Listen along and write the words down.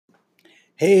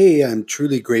Hey, I'm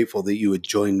truly grateful that you would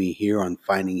join me here on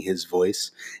Finding His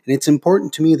Voice, and it's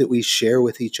important to me that we share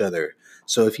with each other.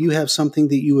 So if you have something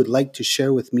that you would like to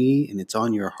share with me and it's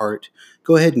on your heart,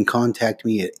 go ahead and contact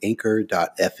me at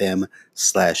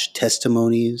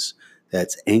anchor.fm/testimonies.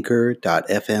 That's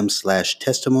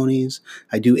anchor.fm/testimonies.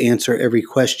 I do answer every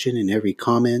question and every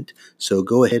comment, so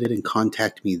go ahead and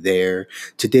contact me there.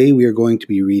 Today we are going to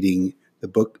be reading the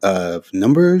book of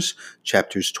Numbers,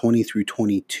 chapters 20 through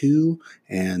 22,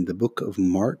 and the book of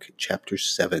Mark, chapter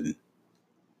 7.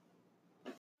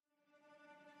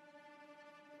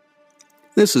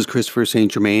 This is Christopher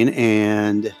St. Germain,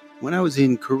 and when I was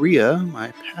in Korea,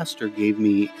 my pastor gave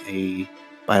me a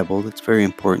Bible that's very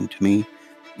important to me,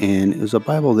 and it was a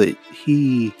Bible that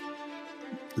he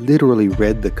literally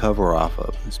read the cover off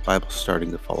of. This Bible's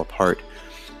starting to fall apart.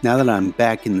 Now that I'm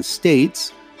back in the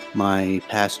States, my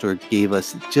pastor gave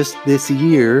us just this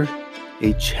year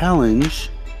a challenge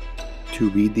to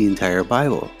read the entire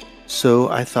Bible. So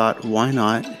I thought, why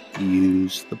not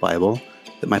use the Bible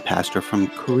that my pastor from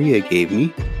Korea gave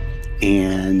me?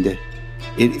 And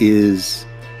it is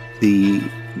the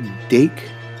Dake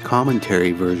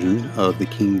commentary version of the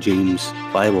King James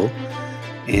Bible.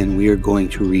 And we are going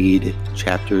to read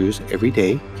chapters every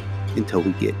day until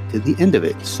we get to the end of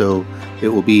it. So it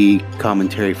will be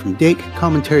commentary from Dake,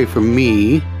 commentary from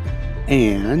me,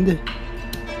 and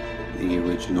the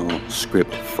original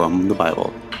script from the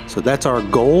Bible. So that's our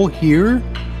goal here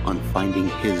on Finding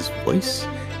His Voice.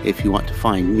 If you want to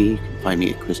find me, you can find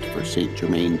me at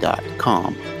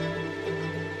ChristopherSt.Germain.com.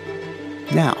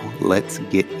 Now, let's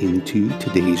get into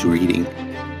today's reading.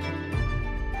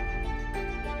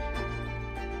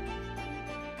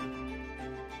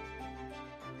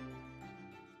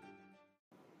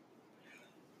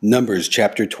 Numbers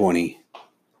chapter 20.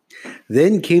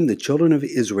 Then came the children of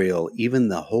Israel, even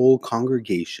the whole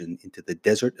congregation, into the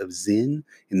desert of Zin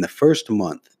in the first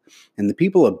month. And the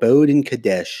people abode in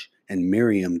Kadesh, and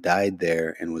Miriam died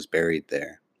there and was buried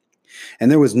there.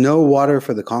 And there was no water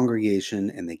for the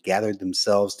congregation, and they gathered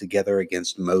themselves together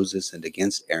against Moses and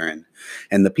against Aaron.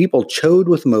 And the people chode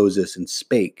with Moses and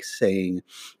spake, saying,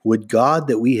 Would God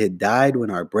that we had died when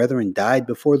our brethren died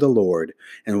before the Lord,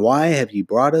 and why have ye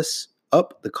brought us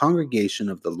up the congregation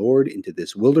of the Lord into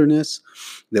this wilderness,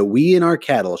 that we and our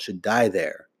cattle should die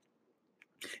there?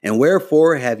 And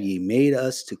wherefore have ye made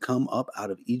us to come up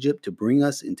out of Egypt to bring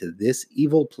us into this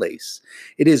evil place?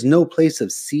 It is no place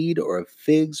of seed or of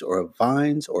figs or of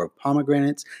vines or of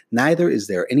pomegranates, neither is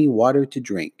there any water to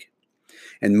drink.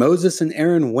 And Moses and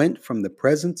Aaron went from the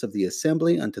presence of the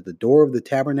assembly unto the door of the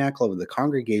tabernacle of the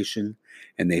congregation,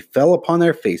 and they fell upon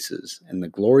their faces, and the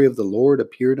glory of the Lord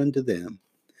appeared unto them.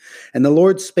 And the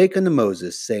Lord spake unto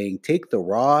Moses, saying, Take the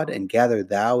rod, and gather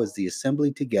thou as the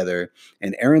assembly together,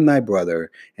 and Aaron thy brother,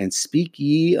 and speak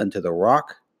ye unto the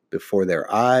rock before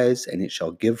their eyes, and it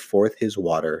shall give forth his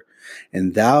water.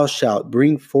 And thou shalt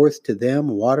bring forth to them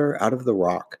water out of the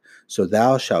rock, so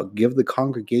thou shalt give the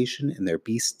congregation and their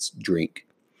beasts drink.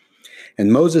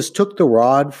 And Moses took the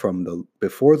rod from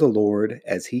before the Lord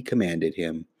as he commanded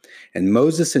him. And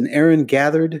Moses and Aaron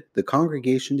gathered the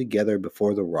congregation together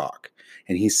before the rock.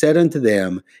 And he said unto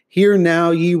them, Hear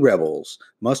now, ye rebels,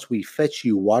 must we fetch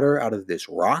you water out of this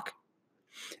rock?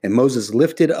 And Moses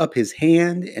lifted up his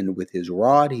hand, and with his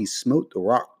rod he smote the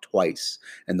rock twice.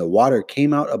 And the water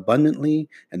came out abundantly,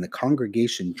 and the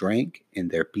congregation drank,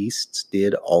 and their beasts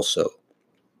did also.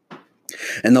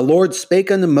 And the Lord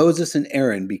spake unto Moses and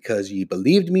Aaron, Because ye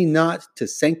believed me not to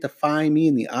sanctify me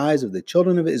in the eyes of the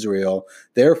children of Israel,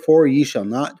 therefore ye shall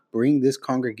not bring this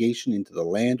congregation into the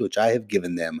land which I have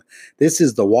given them. This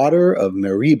is the water of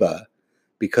Meribah,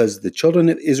 because the children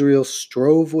of Israel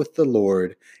strove with the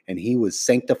Lord, and he was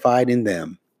sanctified in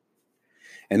them.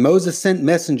 And Moses sent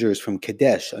messengers from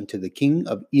Kadesh unto the king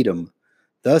of Edom.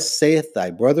 Thus saith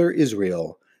thy brother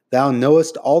Israel, Thou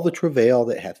knowest all the travail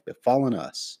that hath befallen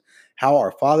us, how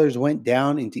our fathers went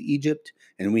down into Egypt,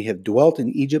 and we have dwelt in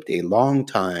Egypt a long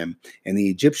time, and the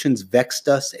Egyptians vexed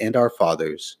us and our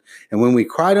fathers. And when we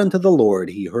cried unto the Lord,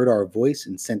 he heard our voice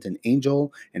and sent an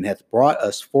angel, and hath brought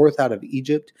us forth out of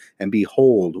Egypt, and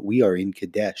behold, we are in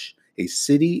Kadesh, a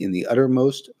city in the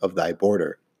uttermost of thy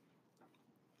border.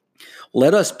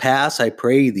 Let us pass, I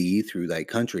pray thee, through thy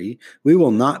country. We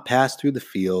will not pass through the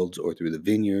fields or through the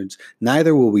vineyards,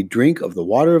 neither will we drink of the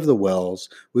water of the wells.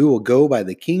 We will go by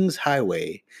the king's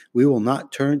highway. We will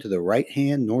not turn to the right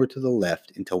hand nor to the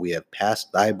left until we have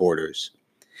passed thy borders.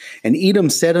 And Edom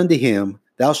said unto him,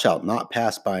 Thou shalt not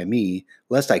pass by me,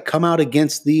 lest I come out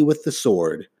against thee with the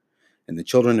sword. And the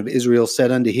children of Israel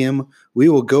said unto him, We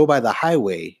will go by the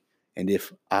highway, and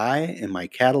if I and my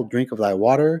cattle drink of thy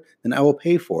water, then I will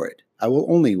pay for it. I will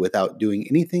only, without doing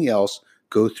anything else,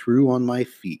 go through on my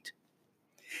feet.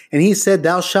 And he said,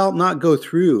 Thou shalt not go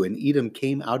through. And Edom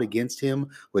came out against him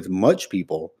with much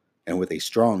people and with a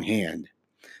strong hand.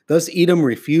 Thus Edom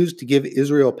refused to give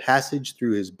Israel passage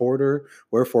through his border,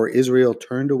 wherefore Israel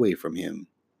turned away from him.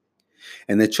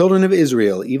 And the children of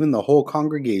Israel, even the whole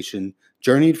congregation,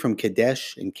 journeyed from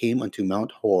Kadesh and came unto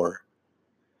Mount Hor.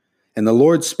 And the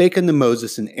Lord spake unto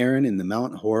Moses and Aaron in the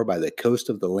Mount Hor by the coast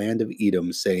of the land of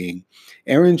Edom, saying,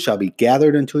 Aaron shall be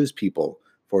gathered unto his people,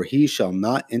 for he shall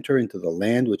not enter into the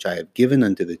land which I have given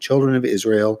unto the children of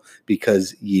Israel,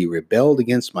 because ye rebelled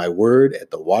against my word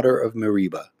at the water of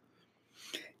Meribah.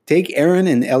 Take Aaron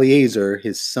and Eleazar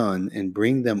his son, and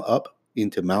bring them up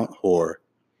into Mount Hor.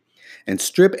 And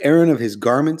strip Aaron of his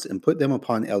garments, and put them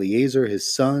upon Eleazar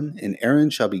his son, and Aaron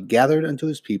shall be gathered unto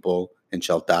his people, and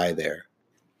shall die there.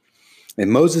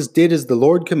 And Moses did as the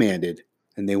Lord commanded,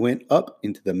 and they went up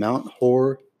into the Mount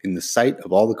Hor in the sight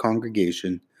of all the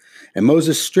congregation. And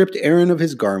Moses stripped Aaron of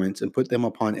his garments, and put them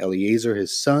upon Eleazar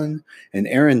his son, and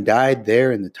Aaron died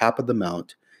there in the top of the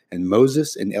mount. And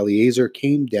Moses and Eleazar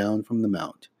came down from the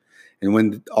mount. And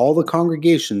when all the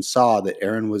congregation saw that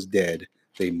Aaron was dead,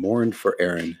 they mourned for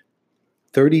Aaron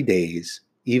 30 days,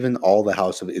 even all the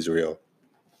house of Israel.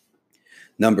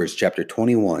 Numbers chapter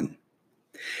 21.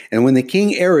 And when the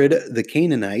king Arad the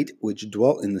Canaanite, which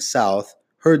dwelt in the south,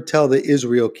 heard tell that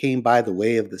Israel came by the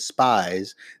way of the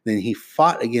spies, then he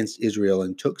fought against Israel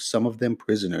and took some of them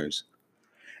prisoners.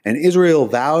 And Israel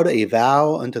vowed a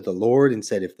vow unto the Lord, and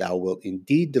said, If thou wilt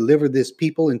indeed deliver this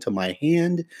people into my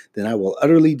hand, then I will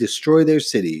utterly destroy their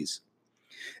cities.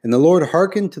 And the Lord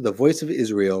hearkened to the voice of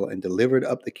Israel, and delivered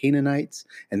up the Canaanites,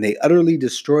 and they utterly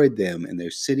destroyed them and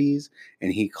their cities,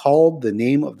 and he called the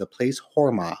name of the place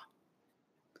Hormah.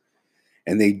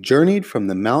 And they journeyed from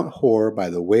the Mount Hor by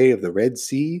the way of the Red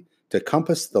Sea to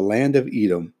compass the land of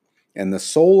Edom, and the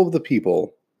soul of the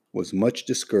people was much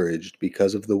discouraged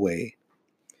because of the way.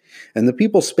 And the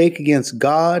people spake against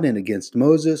God and against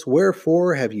Moses,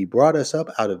 Wherefore have ye brought us up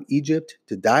out of Egypt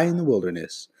to die in the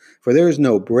wilderness? For there is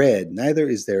no bread, neither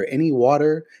is there any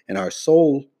water, and our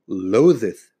soul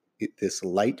loatheth this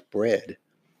light bread.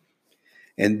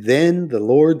 And then the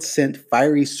Lord sent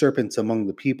fiery serpents among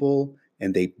the people,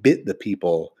 and they bit the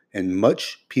people, and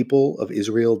much people of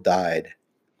Israel died.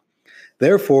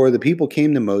 Therefore the people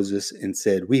came to Moses and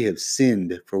said, We have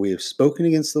sinned, for we have spoken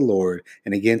against the Lord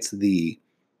and against thee.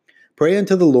 Pray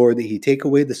unto the Lord that he take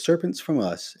away the serpents from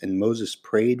us. And Moses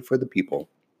prayed for the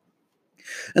people.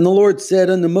 And the Lord said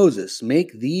unto Moses,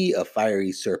 Make thee a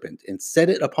fiery serpent, and set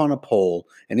it upon a pole,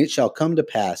 and it shall come to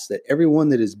pass that every one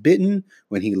that is bitten,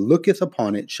 when he looketh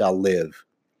upon it, shall live.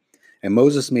 And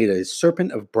Moses made a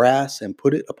serpent of brass, and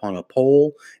put it upon a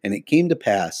pole, and it came to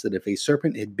pass that if a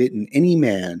serpent had bitten any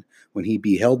man, when he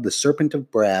beheld the serpent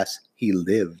of brass, he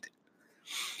lived.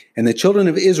 And the children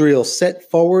of Israel set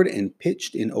forward and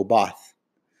pitched in Oboth.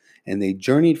 And they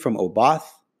journeyed from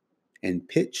Oboth and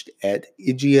pitched at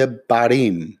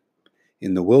Ijeabarim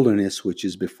in the wilderness which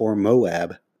is before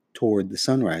Moab toward the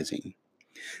sunrising.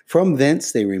 From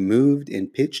thence they removed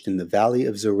and pitched in the valley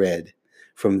of Zered.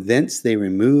 From thence they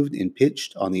removed and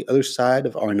pitched on the other side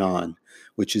of Arnon,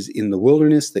 which is in the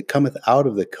wilderness that cometh out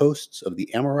of the coasts of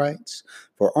the Amorites,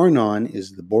 for Arnon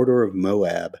is the border of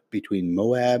Moab, between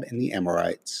Moab and the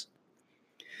Amorites.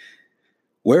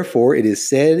 Wherefore it is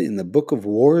said in the book of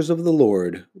wars of the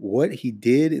Lord, what he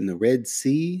did in the Red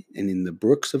Sea and in the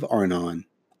brooks of Arnon,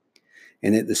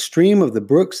 and at the stream of the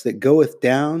brooks that goeth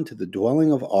down to the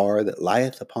dwelling of Ar that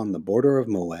lieth upon the border of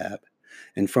Moab.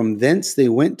 And from thence they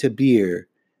went to Beer,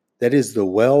 that is the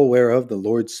well whereof the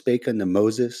Lord spake unto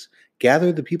Moses,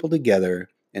 Gather the people together,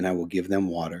 and I will give them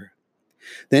water.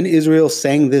 Then Israel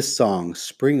sang this song,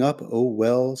 Spring up, O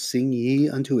well, sing ye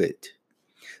unto it.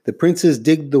 The princes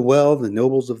digged the well, the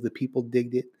nobles of the people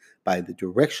digged it, by the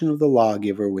direction of the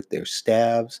lawgiver with their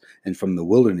staves, and from the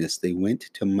wilderness they went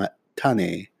to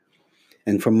Matane,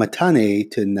 and from Matane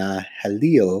to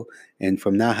Nahalil, and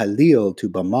from Nahalil to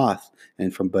Bamoth,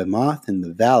 and from Bamoth in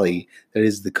the valley, that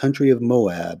is the country of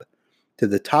Moab, to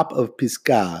the top of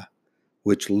Pisgah,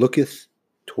 which looketh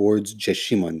towards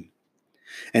Jeshimon.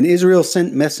 And Israel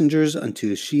sent messengers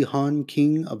unto Sihon,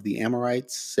 king of the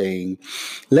Amorites, saying,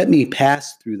 Let me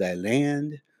pass through thy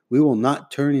land. We will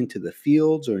not turn into the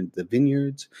fields or into the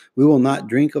vineyards. We will not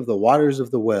drink of the waters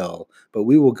of the well, but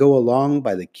we will go along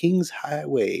by the king's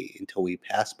highway until we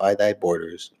pass by thy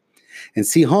borders. And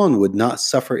Sihon would not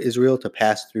suffer Israel to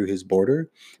pass through his border,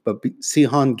 but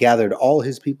Sihon gathered all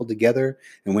his people together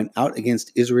and went out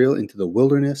against Israel into the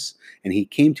wilderness, and he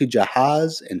came to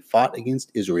Jahaz and fought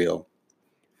against Israel.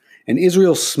 And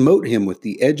Israel smote him with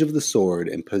the edge of the sword,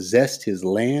 and possessed his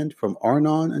land from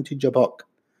Arnon unto Jabbok,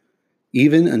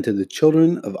 even unto the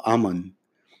children of Ammon.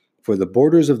 For the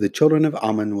borders of the children of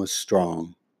Ammon was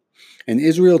strong. And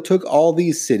Israel took all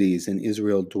these cities, and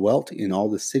Israel dwelt in all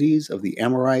the cities of the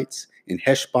Amorites, in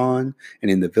Heshbon,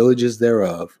 and in the villages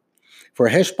thereof. For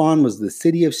Heshbon was the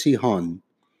city of Sihon,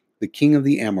 the king of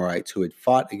the Amorites, who had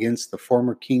fought against the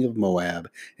former king of Moab,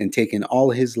 and taken all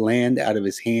his land out of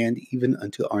his hand, even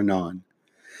unto Arnon.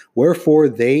 Wherefore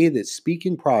they that speak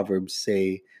in Proverbs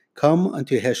say, Come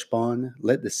unto Heshbon,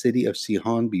 let the city of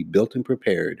Sihon be built and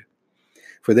prepared.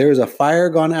 For there is a fire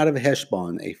gone out of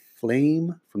Heshbon, a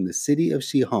flame from the city of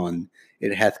Sihon.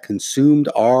 It hath consumed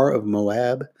Ar of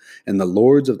Moab, and the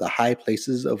lords of the high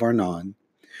places of Arnon.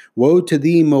 Woe to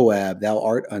thee, Moab, thou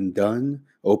art undone.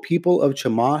 O people of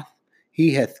Chemoth,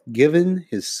 he hath given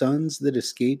his sons that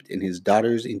escaped and his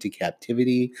daughters into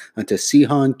captivity unto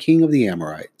Sihon, king of the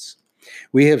Amorites.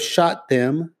 We have shot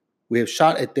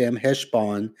at them.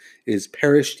 Heshbon is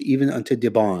perished even unto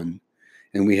Dibon,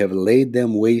 and we have laid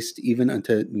them waste even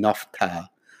unto Naphtah,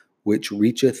 which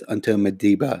reacheth unto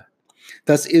Medeba.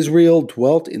 Thus Israel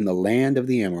dwelt in the land of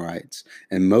the Amorites,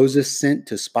 and Moses sent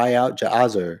to spy out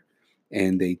Jazer,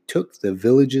 and they took the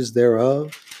villages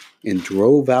thereof, and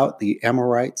drove out the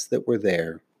Amorites that were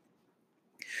there.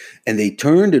 And they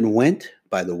turned and went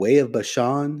by the way of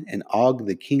Bashan, and Og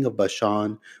the king of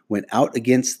Bashan went out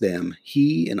against them,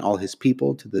 he and all his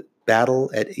people, to the battle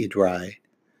at Edrei.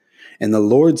 And the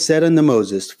Lord said unto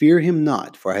Moses, Fear him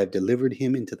not, for I have delivered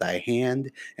him into thy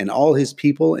hand, and all his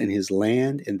people and his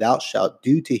land, and thou shalt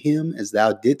do to him as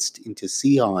thou didst unto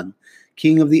Sihon,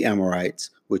 king of the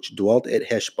Amorites, which dwelt at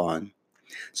Heshbon.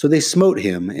 So they smote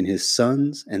him and his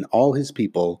sons and all his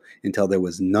people, until there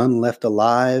was none left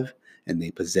alive, and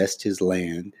they possessed his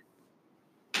land.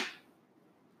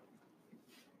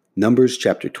 Numbers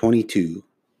chapter 22.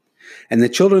 And the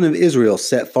children of Israel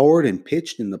set forward and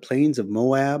pitched in the plains of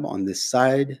Moab on this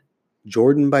side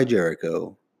Jordan by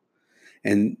Jericho.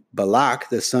 And Balak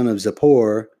the son of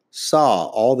Zippor saw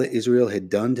all that Israel had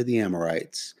done to the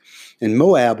Amorites. And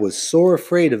Moab was sore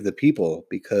afraid of the people,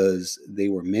 because they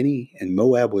were many, and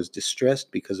Moab was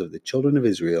distressed because of the children of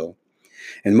Israel.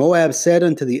 And Moab said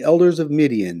unto the elders of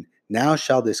Midian, Now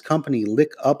shall this company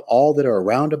lick up all that are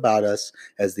round about us,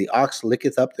 as the ox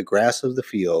licketh up the grass of the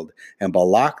field. And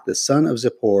Balak the son of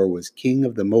Zippor was king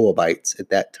of the Moabites at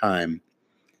that time.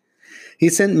 He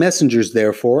sent messengers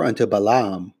therefore unto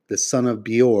Balaam the son of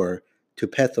Beor to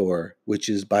Pethor, which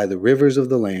is by the rivers of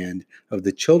the land, of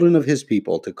the children of his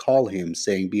people, to call him,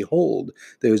 saying, Behold,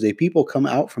 there is a people come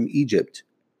out from Egypt.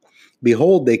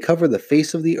 Behold, they cover the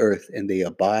face of the earth, and they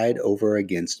abide over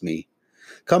against me.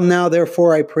 Come now,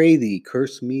 therefore, I pray thee,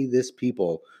 curse me this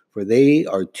people, for they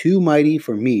are too mighty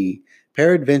for me.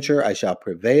 Peradventure I shall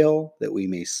prevail, that we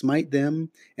may smite them,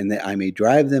 and that I may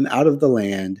drive them out of the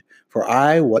land. For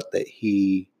I wot that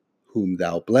he whom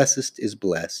thou blessest is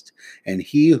blessed, and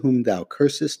he whom thou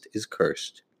cursest is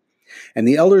cursed. And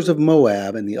the elders of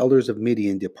Moab and the elders of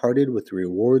Midian departed with the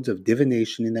rewards of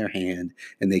divination in their hand,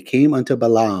 and they came unto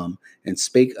Balaam, and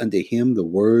spake unto him the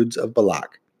words of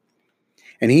Balak.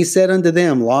 And he said unto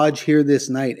them, Lodge here this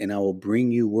night, and I will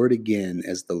bring you word again,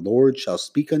 as the Lord shall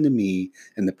speak unto me.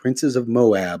 And the princes of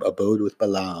Moab abode with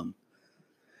Balaam.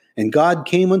 And God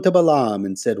came unto Balaam,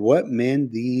 and said, What men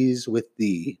these with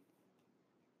thee?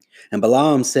 And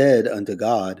Balaam said unto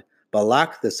God,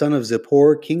 Balak the son of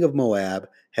Zippor, king of Moab,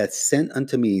 hath sent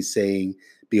unto me, saying,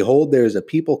 Behold, there is a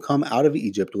people come out of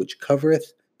Egypt, which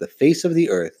covereth the face of the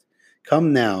earth.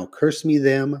 Come now, curse me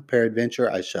them,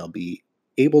 peradventure I shall be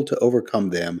able to overcome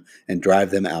them, and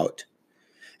drive them out.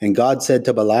 And God said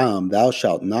to Balaam, Thou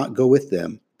shalt not go with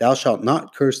them, thou shalt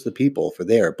not curse the people, for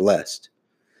they are blessed.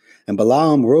 And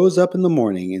Balaam rose up in the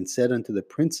morning, and said unto the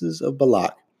princes of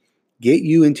Balak, Get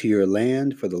you into your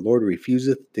land, for the Lord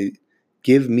refuseth to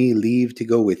give me leave to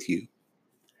go with you.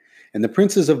 And the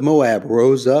princes of Moab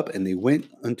rose up, and they went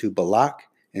unto Balak,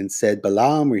 and said,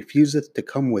 Balaam refuseth to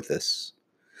come with us.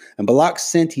 And Balak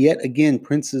sent yet again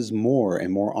princes more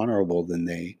and more honorable than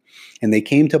they. And they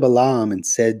came to Balaam, and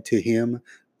said to him,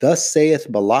 Thus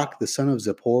saith Balak the son of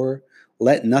Zippor,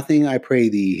 Let nothing, I pray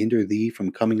thee, hinder thee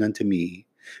from coming unto me.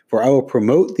 For I will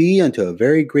promote thee unto a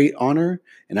very great honor,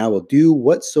 and I will do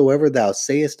whatsoever thou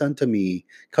sayest unto me.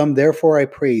 Come therefore, I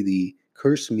pray thee,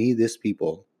 curse me this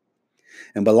people.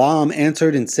 And Balaam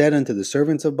answered and said unto the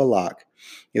servants of Balak,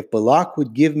 If Balak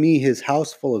would give me his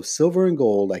house full of silver and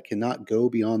gold, I cannot go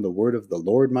beyond the word of the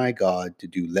Lord my God to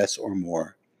do less or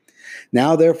more.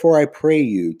 Now therefore I pray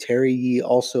you, tarry ye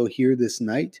also here this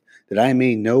night, that I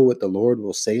may know what the Lord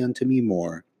will say unto me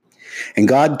more. And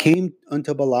God came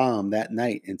unto Balaam that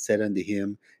night and said unto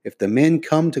him, If the men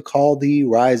come to call thee,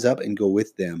 rise up and go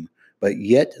with them. But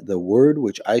yet the word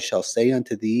which I shall say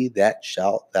unto thee, that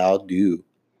shalt thou do.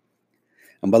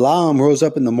 And Balaam rose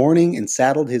up in the morning and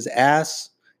saddled his ass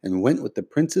and went with the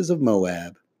princes of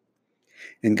Moab.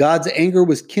 And God's anger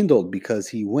was kindled because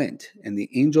he went, and the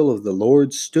angel of the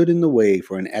Lord stood in the way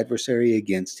for an adversary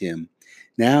against him.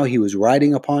 Now he was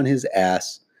riding upon his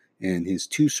ass, and his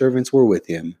 2 servants were with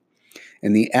him.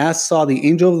 And the ass saw the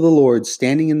angel of the Lord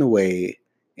standing in the way,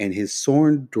 and his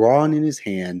sword drawn in his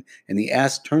hand. And the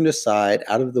ass turned aside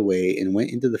out of the way and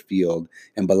went into the field.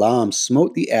 And Balaam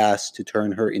smote the ass to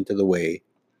turn her into the way.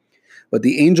 But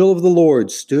the angel of the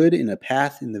Lord stood in a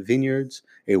path in the vineyards,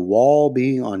 a wall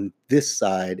being on this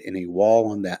side and a wall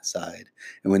on that side.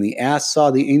 And when the ass saw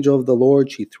the angel of the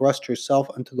Lord, she thrust herself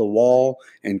unto the wall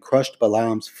and crushed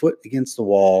Balaam's foot against the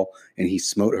wall, and he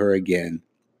smote her again.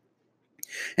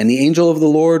 And the angel of the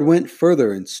Lord went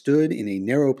further and stood in a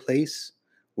narrow place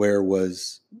where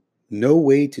was no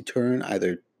way to turn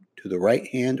either to the right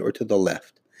hand or to the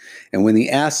left. And when the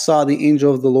ass saw the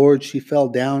angel of the Lord, she fell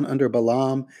down under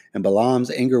Balaam, and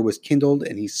Balaam's anger was kindled,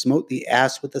 and he smote the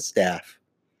ass with a staff.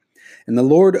 And the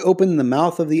Lord opened the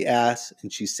mouth of the ass,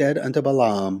 and she said unto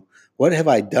Balaam, What have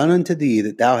I done unto thee,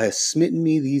 that thou hast smitten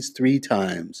me these 3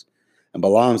 times? And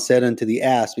Balaam said unto the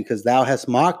ass, Because thou hast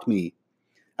mocked me.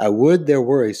 I would there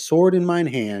were a sword in mine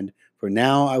hand, for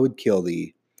now I would kill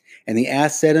thee. And the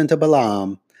ass said unto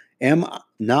Balaam, Am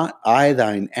not I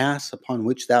thine ass upon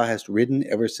which thou hast ridden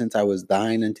ever since I was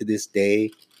thine unto this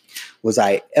day? Was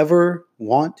I ever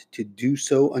wont to do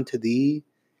so unto thee?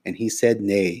 And he said,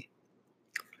 Nay.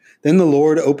 Then the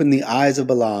Lord opened the eyes of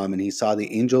Balaam, and he saw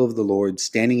the angel of the Lord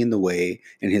standing in the way,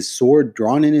 and his sword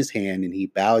drawn in his hand, and he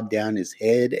bowed down his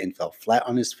head and fell flat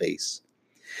on his face.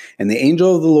 And the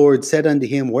angel of the Lord said unto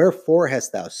him, Wherefore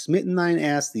hast thou smitten thine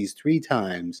ass these 3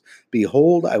 times?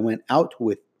 Behold, I went out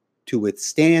to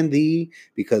withstand thee,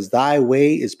 because thy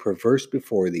way is perverse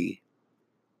before thee.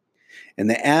 And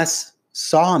the ass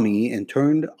saw me and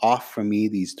turned off from me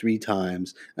these 3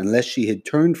 times. Unless she had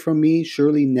turned from me,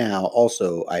 surely now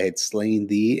also I had slain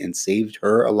thee and saved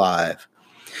her alive.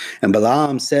 And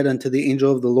Balaam said unto the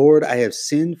angel of the Lord, I have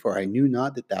sinned, for I knew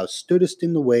not that thou stoodest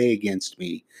in the way against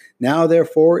me. Now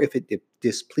therefore, if it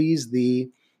displease thee,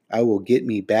 I will get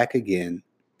me back again.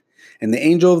 And the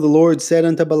angel of the Lord said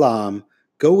unto Balaam,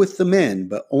 Go with the men,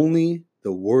 but only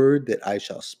the word that I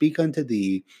shall speak unto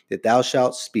thee, that thou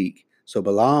shalt speak. So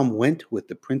Balaam went with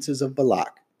the princes of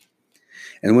Balak.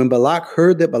 And when Balak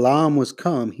heard that Balaam was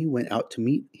come, he went out to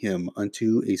meet him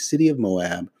unto a city of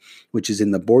Moab, which is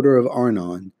in the border of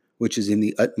Arnon, which is in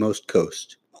the utmost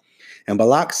coast. And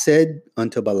Balak said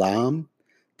unto Balaam,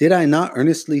 Did I not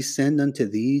earnestly send unto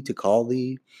thee to call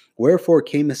thee? Wherefore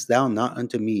camest thou not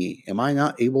unto me? Am I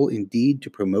not able indeed to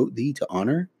promote thee to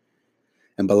honor?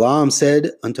 And Balaam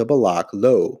said unto Balak,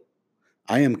 Lo,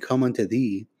 I am come unto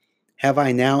thee. Have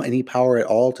I now any power at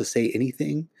all to say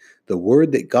anything? The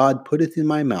word that God putteth in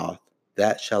my mouth,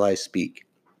 that shall I speak.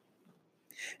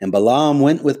 And Balaam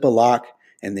went with Balak,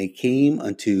 and they came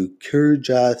unto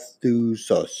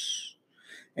Kirjathhusos.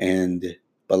 And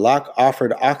Balak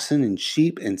offered oxen and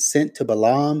sheep, and sent to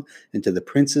Balaam and to the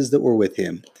princes that were with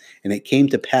him. And it came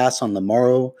to pass on the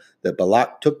morrow that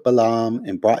Balak took Balaam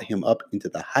and brought him up into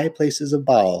the high places of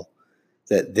Baal,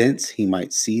 that thence he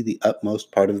might see the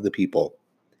utmost part of the people.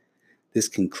 This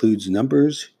concludes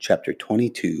Numbers chapter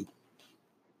 22.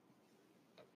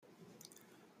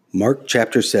 Mark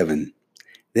chapter 7.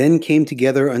 Then came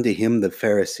together unto him the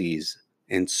Pharisees,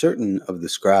 and certain of the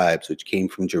scribes which came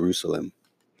from Jerusalem.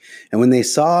 And when they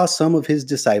saw some of his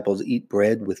disciples eat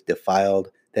bread with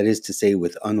defiled, that is to say,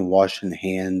 with unwashen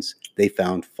hands, they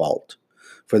found fault.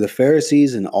 For the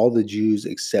Pharisees and all the Jews,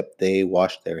 except they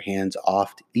wash their hands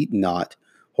oft, eat not,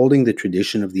 holding the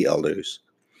tradition of the elders.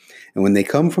 And when they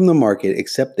come from the market,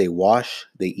 except they wash,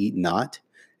 they eat not,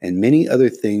 and many other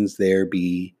things there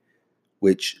be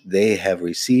which they have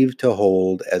received to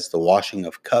hold, as the washing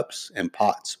of cups and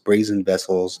pots, brazen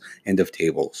vessels, and of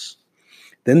tables.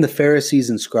 Then the Pharisees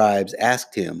and scribes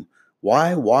asked him,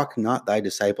 Why walk not thy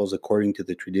disciples according to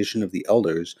the tradition of the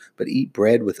elders, but eat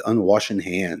bread with unwashen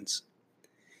hands?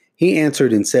 He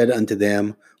answered and said unto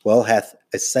them, Well hath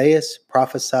Esaias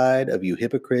prophesied of you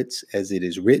hypocrites, as it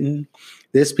is written,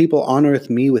 This people honoreth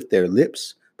me with their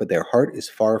lips, but their heart is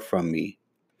far from me.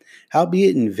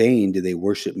 Howbeit in vain do they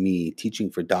worship me, teaching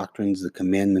for doctrines the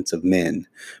commandments of men.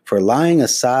 For laying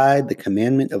aside the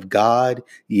commandment of God,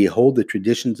 ye hold the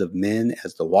traditions of men,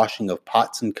 as the washing of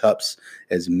pots and cups,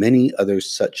 as many other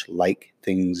such like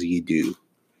things ye do.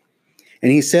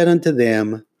 And he said unto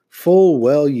them, Full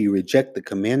well ye reject the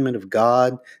commandment of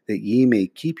God, that ye may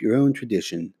keep your own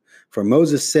tradition. For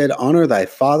Moses said, Honor thy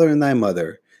father and thy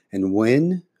mother, and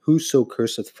when whoso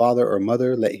curseth father or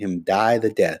mother, let him die the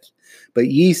death. But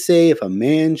ye say, If a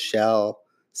man shall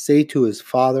say to his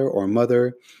father or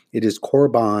mother, It is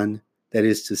Korban, that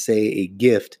is to say, a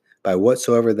gift, by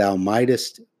whatsoever thou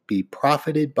mightest be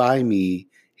profited by me,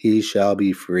 he shall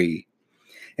be free.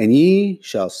 And ye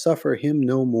shall suffer him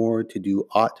no more to do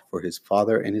aught for his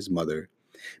father and his mother,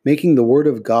 making the word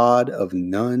of God of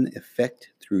none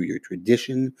effect through your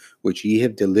tradition which ye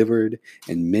have delivered,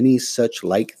 and many such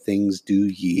like things do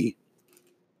ye.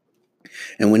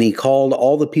 And when he called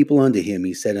all the people unto him,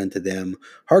 he said unto them,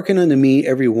 Hearken unto me,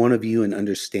 every one of you, and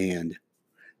understand.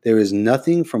 There is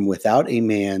nothing from without a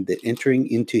man that entering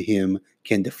into him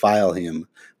can defile him,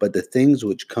 but the things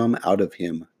which come out of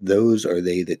him, those are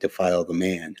they that defile the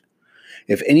man.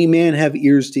 If any man have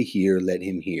ears to hear, let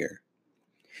him hear.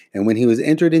 And when he was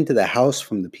entered into the house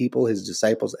from the people, his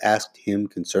disciples asked him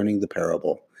concerning the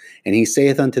parable. And he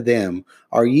saith unto them,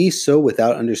 Are ye so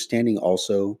without understanding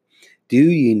also? Do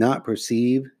ye not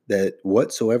perceive that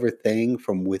whatsoever thing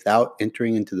from without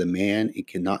entering into the man, it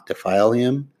cannot defile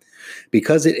him?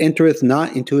 Because it entereth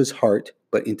not into his heart,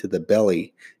 but into the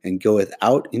belly, and goeth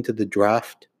out into the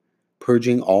draught,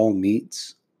 purging all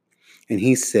meats. And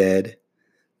he said,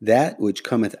 That which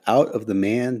cometh out of the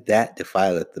man, that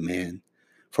defileth the man.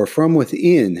 For from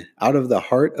within, out of the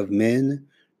heart of men,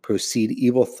 proceed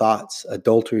evil thoughts,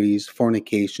 adulteries,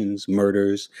 fornications,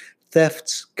 murders,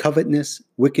 thefts, covetousness,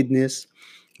 wickedness,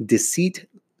 deceit,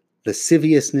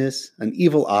 lasciviousness, an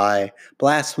evil eye,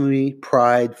 blasphemy,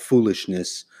 pride,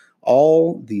 foolishness.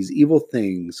 All these evil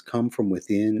things come from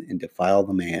within and defile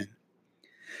the man.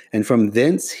 And from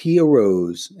thence he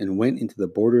arose and went into the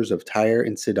borders of Tyre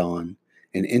and Sidon,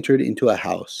 and entered into a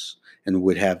house, and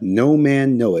would have no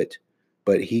man know it,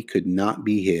 but he could not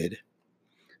be hid.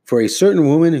 For a certain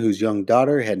woman whose young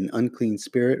daughter had an unclean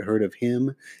spirit heard of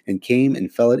him, and came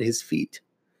and fell at his feet.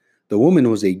 The woman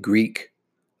was a Greek,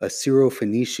 a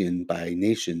Syrophoenician by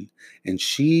nation, and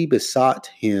she besought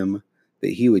him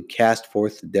that he would cast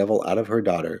forth the devil out of her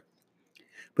daughter.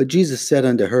 But Jesus said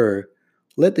unto her,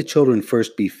 Let the children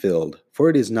first be filled, for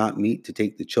it is not meet to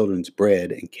take the children's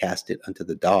bread and cast it unto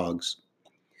the dogs.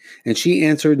 And she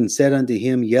answered and said unto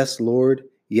him, Yes, Lord,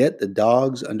 yet the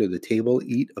dogs under the table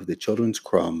eat of the children's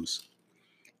crumbs.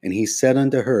 And he said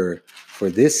unto her, For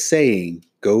this saying,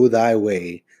 Go thy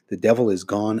way, the devil is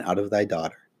gone out of thy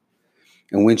daughter.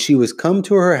 And when she was come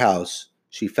to her house,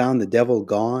 she found the devil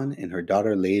gone, and her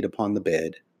daughter laid upon the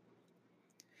bed.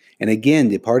 And again,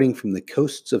 departing from the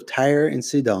coasts of Tyre and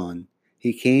Sidon,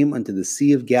 he came unto the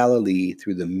Sea of Galilee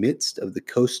through the midst of the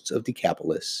coasts of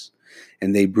Decapolis.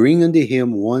 And they bring unto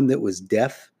him one that was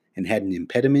deaf and had an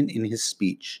impediment in his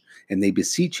speech, and they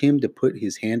beseech him to put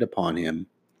his hand upon him.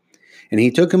 And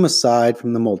he took him aside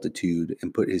from the multitude,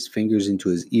 and put his fingers into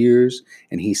his ears,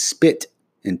 and he spit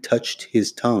and touched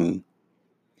his tongue.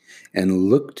 And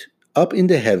looked up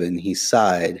into heaven, he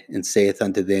sighed, and saith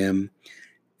unto them,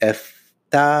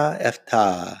 Ephphatha,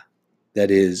 Ephphatha,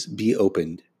 that is, be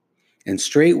opened. And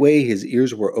straightway his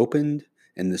ears were opened,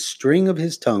 and the string of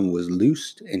his tongue was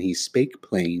loosed, and he spake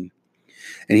plain.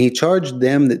 And he charged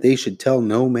them that they should tell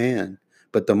no man.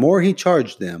 But the more he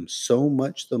charged them, so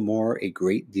much the more a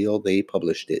great deal they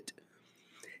published it.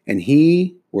 And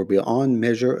he were beyond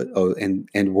measure,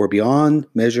 and were beyond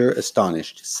measure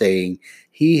astonished, saying,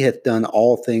 He hath done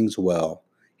all things well.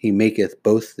 He maketh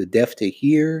both the deaf to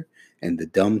hear and the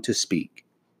dumb to speak.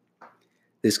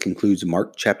 This concludes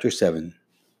Mark chapter 7.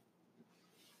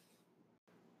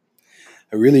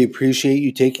 I really appreciate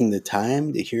you taking the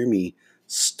time to hear me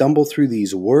stumble through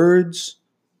these words.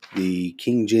 The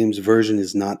King James Version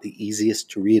is not the easiest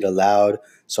to read aloud,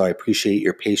 so I appreciate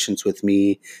your patience with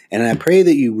me. And I pray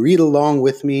that you read along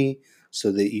with me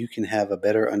so that you can have a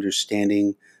better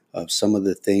understanding of some of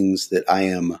the things that I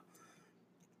am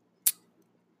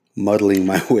muddling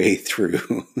my way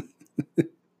through.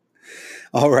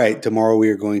 All right, tomorrow we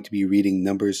are going to be reading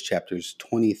Numbers chapters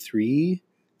 23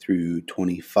 through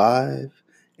 25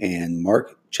 and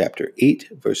Mark chapter 8,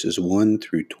 verses 1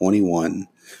 through 21.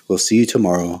 We'll see you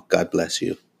tomorrow. God bless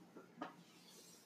you.